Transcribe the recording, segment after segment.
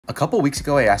A couple weeks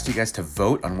ago, I asked you guys to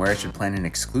vote on where I should plan an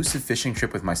exclusive fishing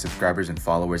trip with my subscribers and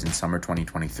followers in summer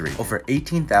 2023. Over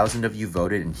 18,000 of you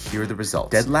voted, and here are the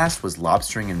results. Dead last was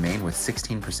lobstering in Maine with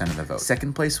 16% of the vote.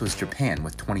 Second place was Japan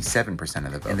with 27%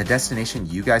 of the vote. And the destination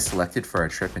you guys selected for our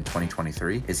trip in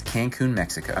 2023 is Cancun,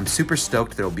 Mexico. I'm super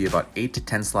stoked there will be about 8 to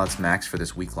 10 slots max for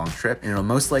this week-long trip, and it'll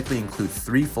most likely include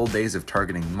 3 full days of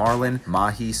targeting marlin,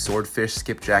 mahi, swordfish,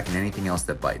 skipjack, and anything else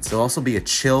that bites. There'll also be a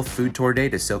chill food tour day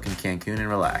to soak in Cancun and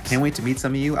relax. Can't wait to meet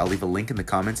some of you. I'll leave a link in the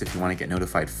comments if you want to get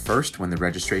notified first when the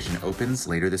registration opens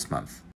later this month.